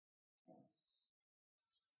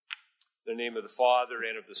In the name of the Father,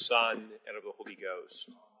 and of the Son, and of the Holy Ghost.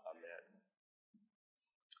 Amen.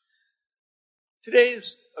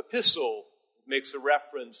 Today's epistle makes a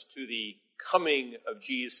reference to the coming of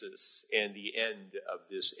Jesus and the end of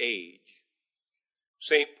this age.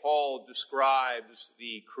 St. Paul describes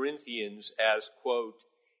the Corinthians as, quote,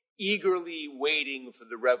 eagerly waiting for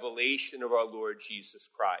the revelation of our Lord Jesus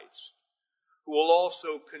Christ, who will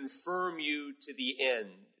also confirm you to the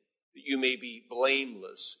end, that you may be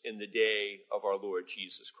blameless in the day of our Lord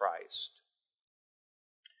Jesus Christ.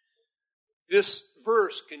 This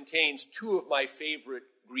verse contains two of my favorite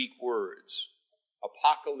Greek words,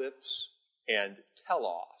 apocalypse and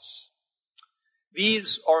telos.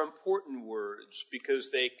 These are important words because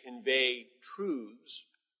they convey truths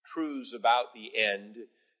about the end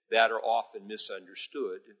that are often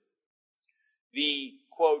misunderstood. The,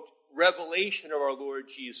 quote, revelation of our Lord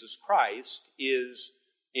Jesus Christ is,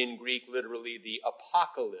 in Greek, literally the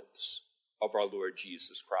apocalypse of our Lord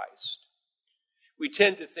Jesus Christ. We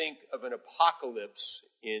tend to think of an apocalypse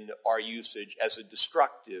in our usage as a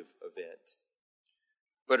destructive event.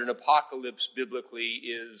 But an apocalypse biblically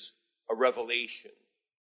is a revelation,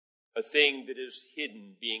 a thing that is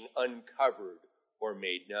hidden, being uncovered or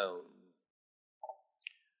made known.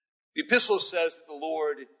 The epistle says that the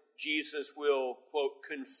Lord Jesus will, quote,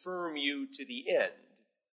 confirm you to the end.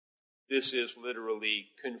 This is literally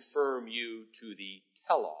confirm you to the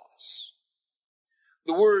telos.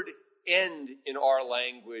 The word end in our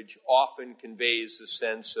language often conveys a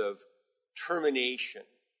sense of termination,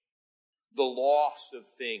 the loss of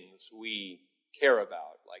things we care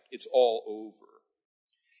about, like it's all over.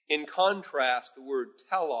 In contrast, the word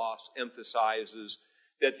telos emphasizes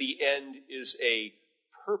that the end is a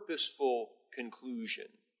purposeful conclusion,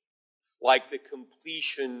 like the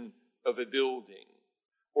completion of a building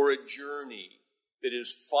or a journey that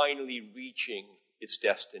is finally reaching its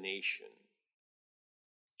destination.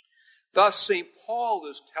 Thus, St. Paul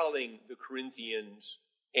is telling the Corinthians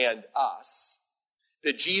and us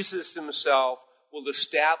that Jesus himself will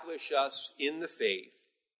establish us in the faith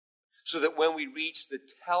so that when we reach the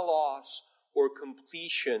telos or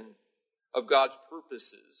completion of God's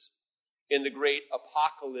purposes in the great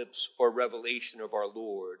apocalypse or revelation of our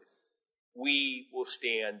Lord, we will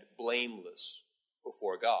stand blameless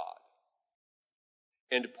before God.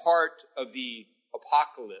 And part of the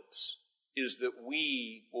apocalypse is that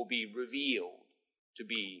we will be revealed to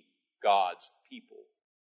be God's people.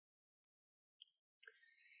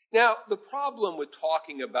 Now, the problem with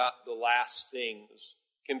talking about the last things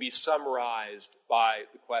can be summarized by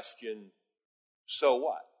the question, so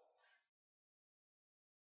what?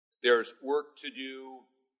 There's work to do,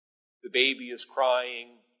 the baby is crying,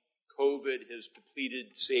 COVID has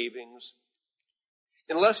depleted savings.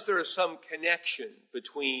 Unless there is some connection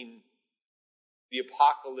between the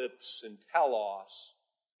apocalypse and telos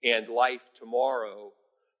and life tomorrow,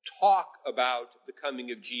 talk about the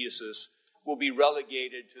coming of Jesus will be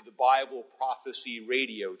relegated to the Bible Prophecy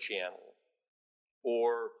radio channel,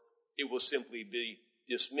 or it will simply be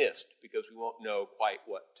dismissed because we won't know quite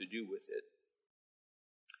what to do with it.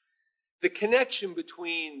 The connection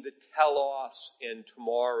between the telos and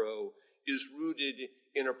tomorrow is rooted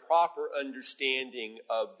in a proper understanding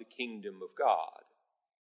of the kingdom of God.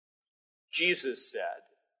 Jesus said,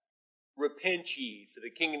 repent ye, for the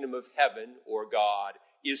kingdom of heaven, or God,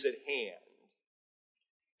 is at hand.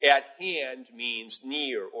 At hand means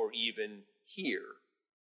near or even here.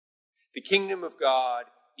 The kingdom of God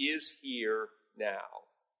is here now.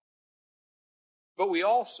 But we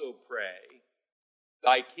also pray,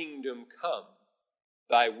 thy kingdom come,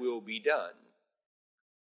 thy will be done.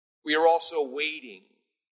 We are also waiting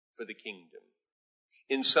for the kingdom.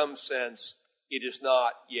 In some sense, it is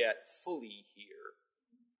not yet fully here.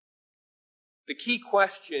 The key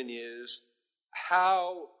question is,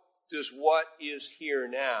 how does what is here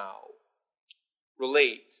now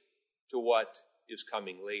relate to what is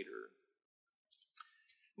coming later?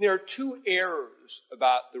 There are two errors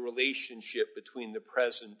about the relationship between the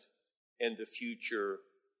present and the future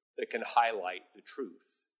that can highlight the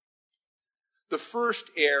truth. The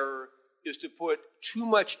first error is to put too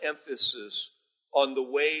much emphasis on the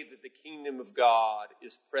way that the kingdom of God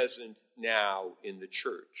is present now in the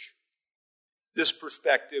church. This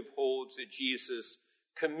perspective holds that Jesus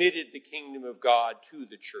committed the kingdom of God to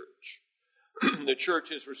the church. The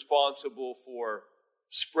church is responsible for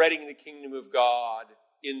spreading the kingdom of God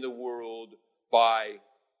in the world by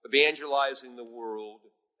evangelizing the world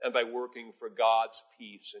and by working for God's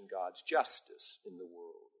peace and God's justice in the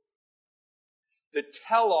world. The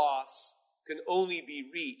telos can only be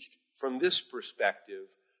reached from this perspective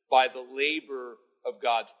by the labor of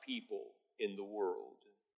God's people in the world.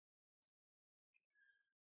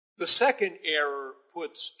 The second error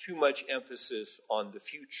puts too much emphasis on the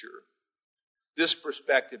future. This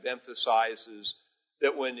perspective emphasizes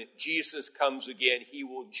that when Jesus comes again, he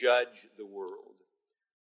will judge the world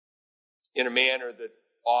in a manner that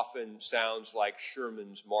often sounds like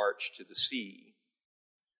Sherman's March to the Sea.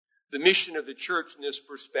 The mission of the church in this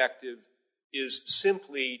perspective is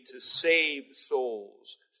simply to save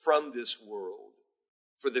souls from this world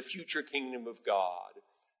for the future kingdom of God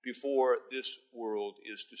before this world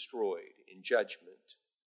is destroyed in judgment.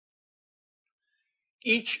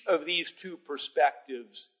 Each of these two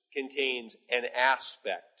perspectives contains an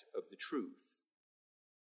aspect of the truth.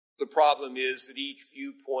 The problem is that each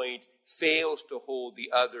viewpoint fails to hold the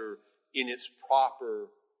other in its proper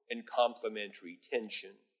and complementary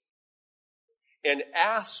tension. An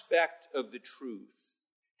aspect of the truth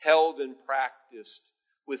held and practiced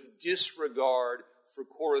with disregard for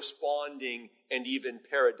corresponding and even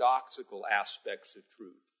paradoxical aspects of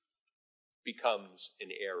truth becomes an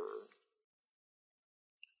error.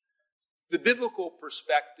 The biblical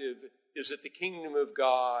perspective is that the kingdom of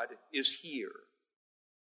God is here,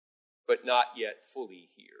 but not yet fully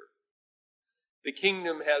here. The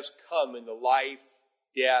kingdom has come in the life,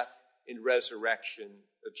 death, and resurrection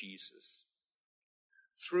of Jesus.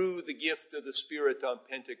 Through the gift of the Spirit on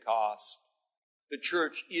Pentecost, the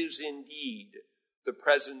church is indeed the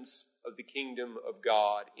presence of the kingdom of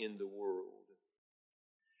God in the world.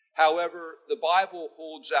 However, the Bible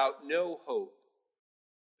holds out no hope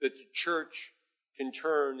that the church can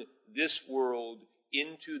turn this world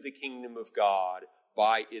into the kingdom of God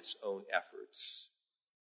by its own efforts.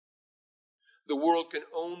 The world can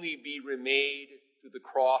only be remade through the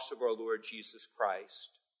cross of our Lord Jesus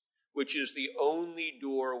Christ, which is the only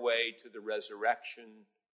doorway to the resurrection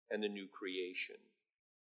and the new creation.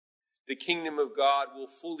 The kingdom of God will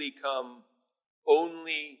fully come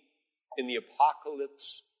only in the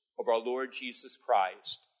apocalypse of our Lord Jesus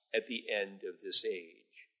Christ at the end of this age.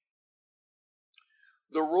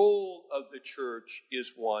 The role of the church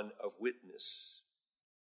is one of witness.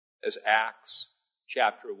 As Acts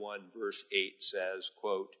chapter 1 verse 8 says,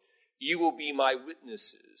 quote, "You will be my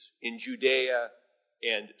witnesses in Judea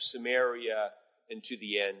and Samaria and to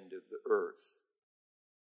the end of the earth."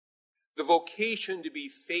 The vocation to be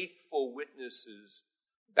faithful witnesses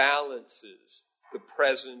balances the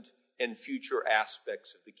present and future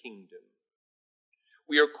aspects of the kingdom.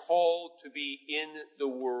 We are called to be in the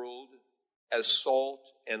world as salt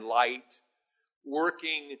and light,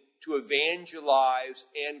 working to evangelize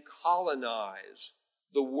and colonize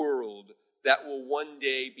the world that will one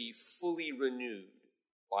day be fully renewed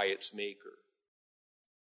by its maker.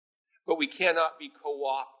 But we cannot be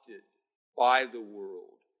co-opted by the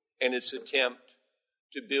world and its attempt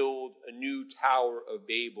to build a new Tower of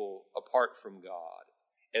Babel apart from God,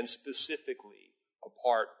 and specifically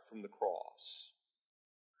apart from the cross.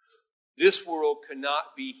 This world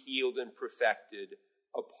cannot be healed and perfected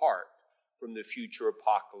apart from the future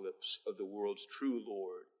apocalypse of the world's true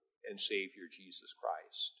Lord and Savior, Jesus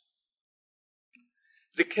Christ.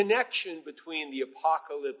 The connection between the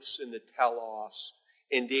apocalypse and the telos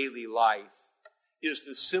in daily life is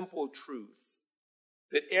the simple truth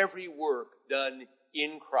that every work done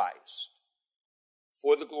in Christ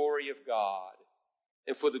for the glory of God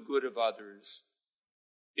and for the good of others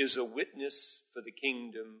is a witness for the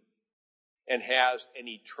kingdom and has an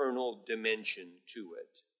eternal dimension to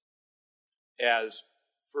it. As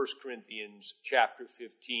 1 Corinthians chapter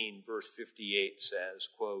 15, verse 58 says,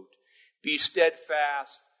 quote, "Be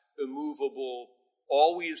steadfast, immovable,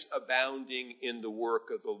 always abounding in the work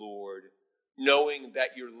of the Lord, knowing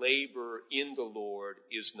that your labor in the Lord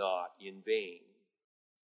is not in vain."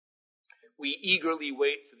 We eagerly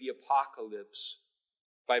wait for the apocalypse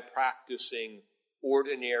by practicing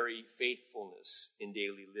ordinary faithfulness in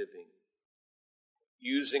daily living,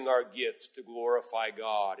 using our gifts to glorify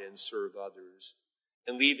God and serve others,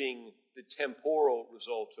 and leaving the temporal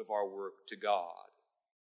results of our work to God.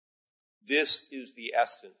 This is the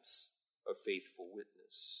essence of faithful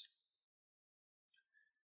witness.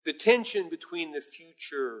 The tension between the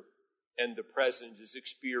future and the present is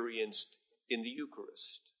experienced in the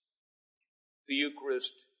Eucharist. The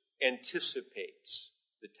Eucharist anticipates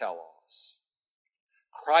the telos.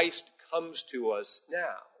 Christ comes to us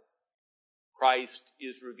now. Christ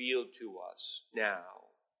is revealed to us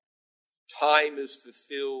now. Time is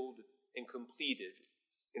fulfilled and completed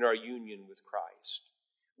in our union with Christ.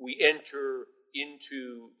 We enter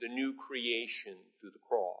into the new creation through the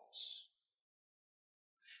cross.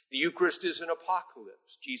 The Eucharist is an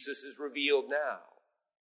apocalypse. Jesus is revealed now.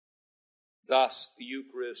 Thus, the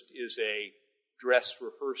Eucharist is a dress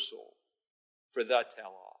rehearsal for the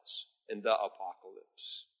telos and the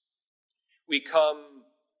apocalypse. We come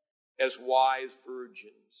as wise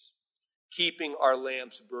virgins, keeping our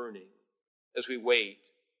lamps burning as we wait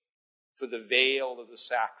for the veil of the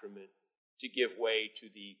sacrament to give way to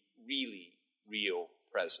the really real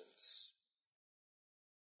presence.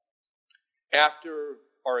 After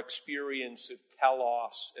our experience of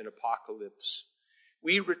telos and apocalypse,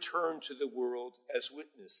 we return to the world as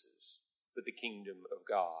witnesses for the kingdom of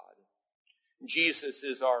God. Jesus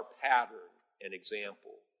is our pattern and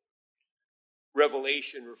example.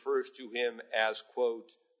 Revelation refers to him as,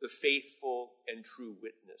 quote, the faithful and true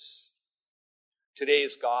witness.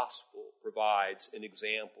 Today's gospel provides an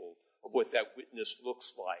example of what that witness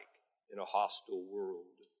looks like in a hostile world.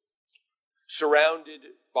 Surrounded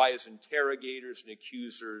by his interrogators and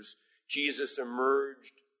accusers, Jesus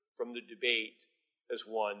emerged from the debate as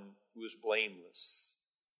one who is blameless.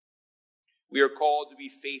 We are called to be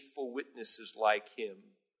faithful witnesses like him,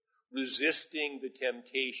 resisting the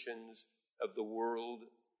temptations of the world,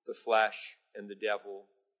 the flesh, and the devil,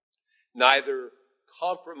 neither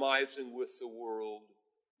compromising with the world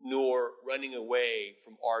nor running away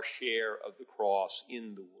from our share of the cross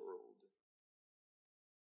in the world.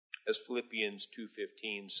 As Philippians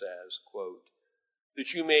 2:15 says, quote,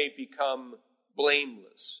 that you may become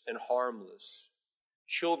blameless and harmless,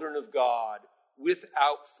 children of God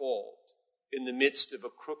without fault in the midst of a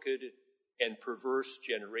crooked and perverse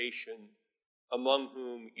generation, among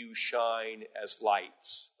whom you shine as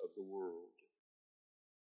lights of the world.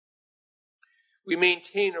 We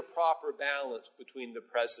maintain a proper balance between the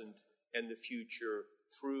present and the future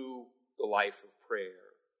through the life of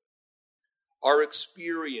prayer. Our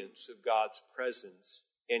experience of God's presence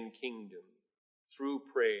and kingdom through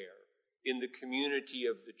prayer in the community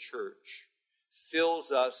of the church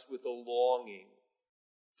fills us with a longing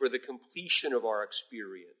for the completion of our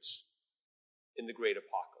experience in the great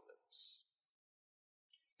apocalypse.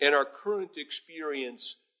 And our current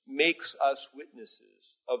experience makes us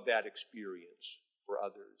witnesses of that experience for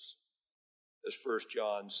others. As 1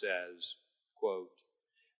 John says, quote,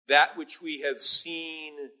 that which we have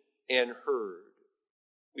seen and heard,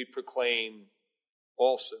 we proclaim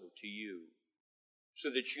also to you, so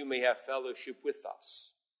that you may have fellowship with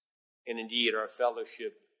us. And indeed, our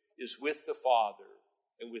fellowship is with the Father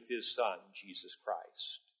and with his Son, Jesus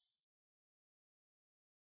Christ.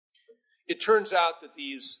 It turns out that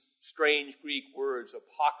these strange Greek words,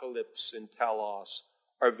 apocalypse and telos,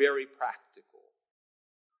 are very practical,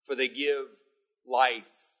 for they give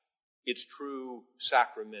life its true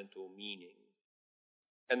sacramental meaning,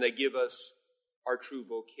 and they give us our true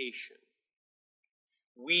vocation.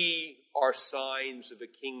 We are signs of a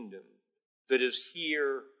kingdom that is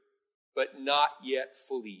here, but not yet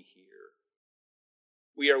fully here.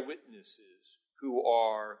 We are witnesses who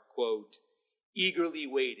are, quote, eagerly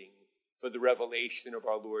waiting for the revelation of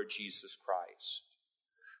our Lord Jesus Christ,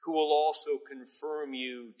 who will also confirm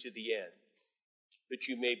you to the end, that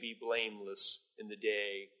you may be blameless in the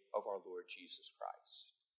day of our Lord Jesus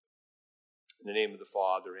Christ. In the name of the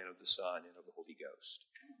Father, and of the Son, and of the Holy Ghost.